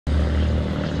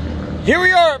Here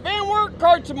we are at Van Wert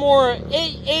Carts & More,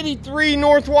 883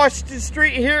 North Washington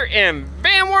Street here in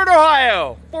Van Wert,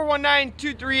 Ohio.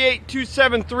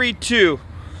 419-238-2732.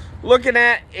 Looking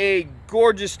at a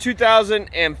gorgeous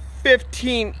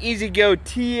 2015 EZGO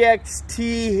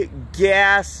TXT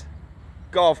gas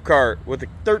golf cart with a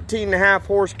 13.5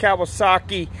 horse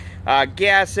Kawasaki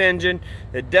gas engine.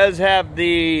 It does have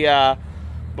the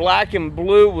black and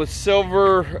blue with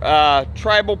silver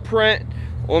tribal print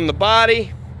on the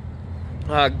body.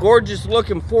 Gorgeous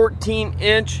looking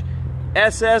 14-inch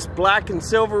SS black and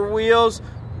silver wheels,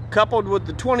 coupled with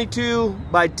the 22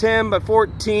 by 10 by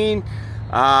 14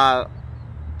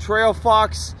 Trail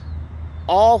Fox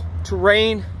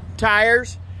all-terrain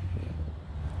tires.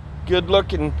 Good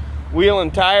looking wheel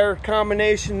and tire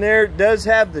combination there. It does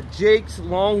have the Jake's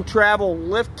long travel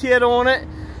lift kit on it.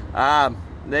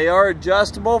 They are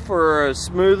adjustable for a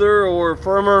smoother or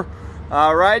firmer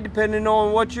ride, depending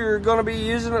on what you're going to be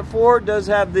using it for. It does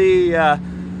have the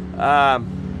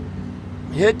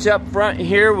hitch up front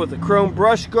here with a chrome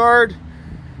brush guard.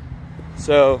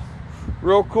 So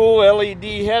real cool. LED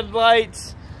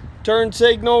headlights, turn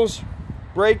signals,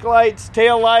 brake lights,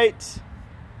 tail lights.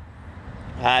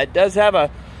 It does have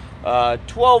a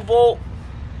 12 volt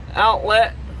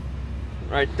outlet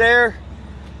right there.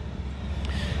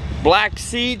 Black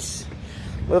seats.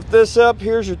 Lift this up.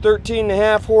 Here's your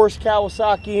 13.5 horse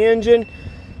Kawasaki engine.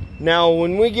 Now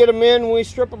when we get them in, we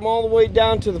strip them all the way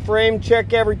down to the frame,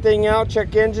 check everything out,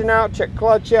 check engine out, check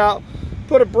clutch out,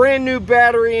 put a brand new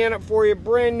battery in it for you,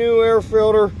 brand new air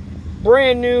filter,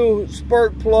 brand new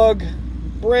spark plug,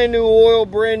 brand new oil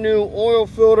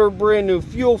filter, brand new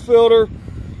fuel filter.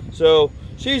 So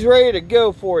she's ready to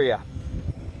go for you.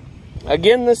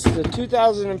 Again, this is a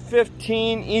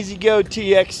 2015 EZGO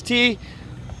TXT.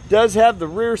 Does have the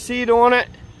rear seat on it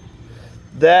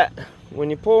that when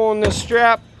you pull on this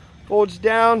strap, folds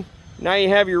down. Now you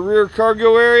have your rear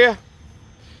cargo area.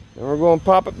 And we're going to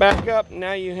pop it back up.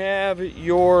 Now you have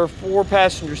your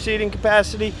 4-passenger seating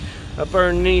capacity. Up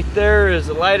underneath there is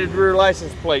a lighted rear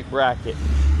license plate bracket.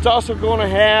 It's also going to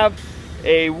have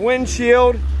a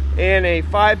windshield and a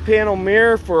 5-panel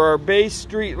mirror for our base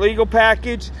street legal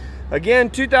package. Again,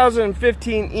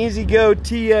 2015 EZGO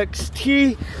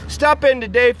TXT. Stop in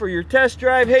today for your test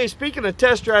drive. Hey, speaking of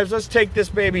test drives, let's take this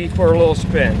baby for a little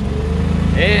spin.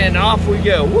 And off we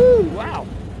go. Woo, wow.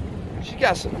 She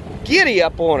got some giddy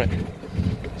up on it.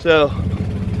 So,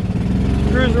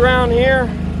 cruise around here.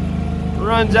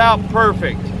 Runs out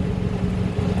perfect.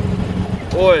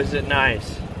 Boy, is it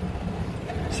nice.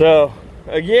 So,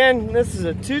 again, this is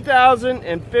a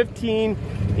 2015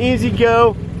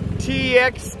 EZGO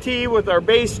TXT with our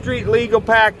base street legal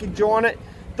package on it.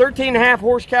 13.5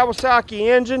 horse Kawasaki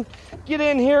engine. Get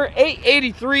in here,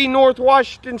 883 North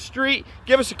Washington Street.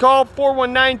 Give us a call,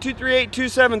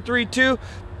 419-238-2732.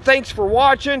 Thanks for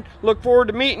watching. Look forward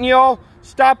to meeting y'all.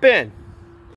 Stop in.